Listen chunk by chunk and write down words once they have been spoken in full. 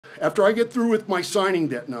After I get through with my signing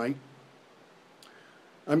that night,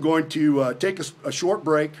 I'm going to take a short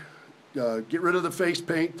break, get rid of the face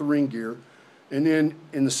paint, the ring gear, and then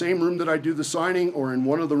in the same room that I do the signing or in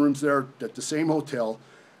one of the rooms there at the same hotel,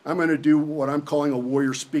 I'm going to do what I'm calling a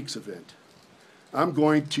Warrior Speaks event. I'm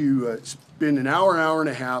going to spend an hour and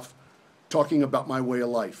a half talking about my way of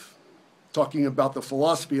life, talking about the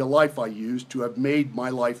philosophy of life I use to have made my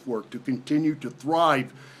life work, to continue to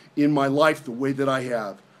thrive in my life the way that I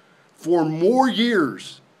have for more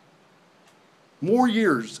years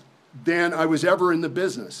than I was ever in the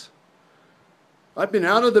business. I've been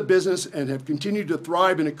out of the business and have continued to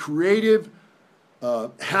thrive in a creative,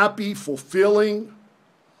 happy, fulfilling,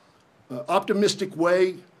 optimistic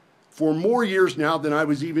way for more years now than I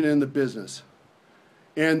was even in the business.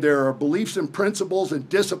 And there are beliefs and principles and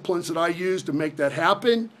disciplines that I use to make that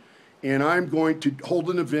happen. And I'm going to hold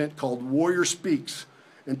an event called Warrior Speaks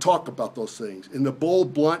and talk about those things in the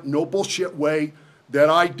bold, blunt, no bullshit way that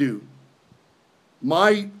I do.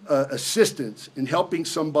 My assistance in helping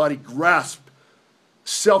somebody grasp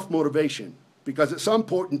self-motivation, because at some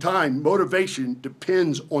point in time, motivation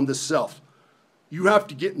depends on the self. You have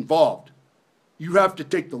to get involved. You have to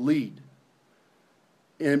take the lead.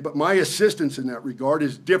 But my assistance in that regard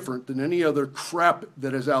is different than any other crap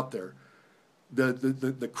that is out there.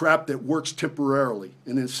 The crap that works temporarily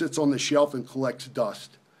and then sits on the shelf and collects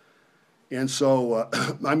dust. And so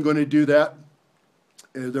I'm going to do that.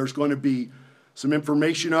 There's going to be some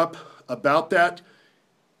information up about that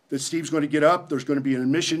Steve's going to get up. There's going to be an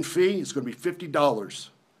admission fee. It's going to be $50.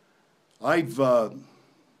 I've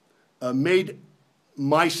made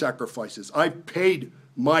my sacrifices. I've paid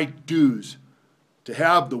my dues to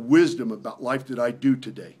have the wisdom about life that I do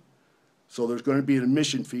today. So there's going to be an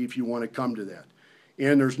admission fee if you want to come to that.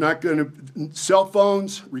 And there's not going to, cell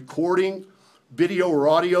phones, recording, video or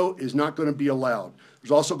audio is not going to be allowed.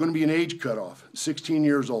 There's also going to be an age cutoff, 16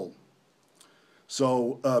 years old.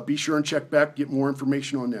 So be sure and check back, get more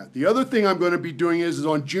information on that. The other thing I'm going to be doing is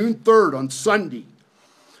on June 3rd, on Sunday,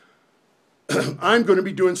 I'm going to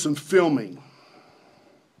be doing some filming.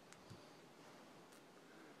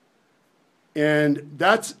 And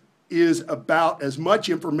that is about as much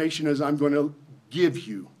information as I'm going to give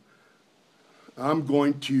you. I'm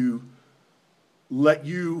going to let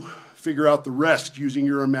you figure out the rest using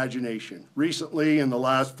your imagination. Recently, in the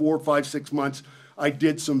last 4, 5, 6 months, I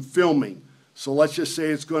did some filming. So let's just say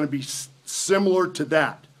it's going to be similar to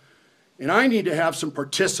that. And I need to have some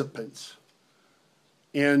participants.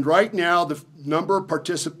 And right now, the number of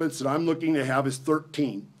participants that I'm looking to have is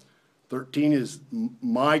 13. 13 is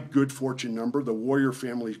my good fortune number, the Warrior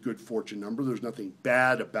family's good fortune number. There's nothing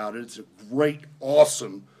bad about it. It's a great,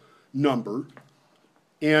 awesome number.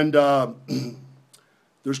 And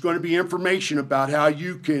there's going to be information about how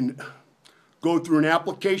you can go through an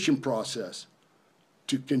application process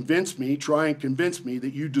to convince me, try and convince me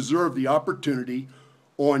that you deserve the opportunity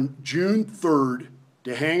on June 3rd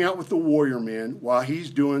to hang out with the Warrior Man while he's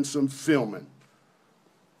doing some filming.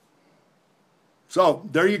 So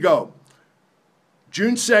there you go.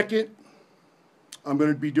 June 2nd, I'm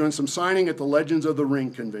going to be doing some signing at the Legends of the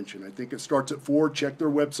Ring convention. I think it starts at 4. Check their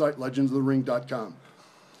website, legendsofthering.com.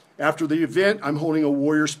 After the event, I'm holding a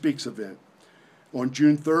Warrior Speaks event. On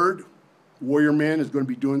June 3rd, Warrior Man is going to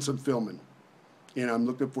be doing some filming. And I'm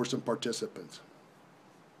looking for some participants.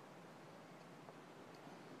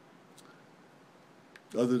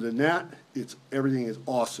 Other than that, everything is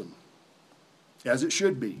awesome, as it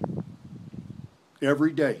should be.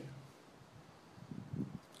 Every day.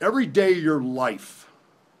 Every day of your life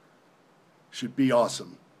should be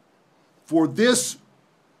awesome. For this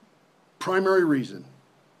primary reason,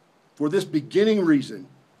 for this beginning reason,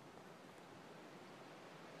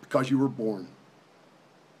 because you were born.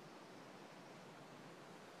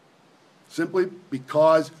 Simply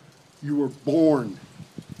because you were born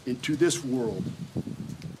into this world,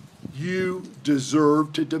 you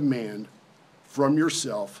deserve to demand from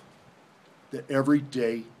yourself that every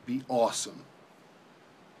day be awesome.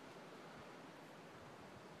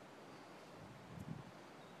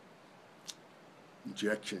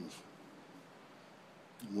 Injections.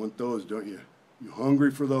 You want those, don't you? You're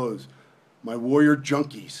hungry for those. My warrior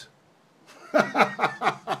junkies.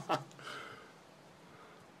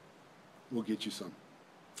 We'll get you some.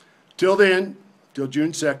 Till then, till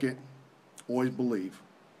June 2nd, always believe.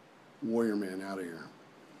 Warrior Man out of here.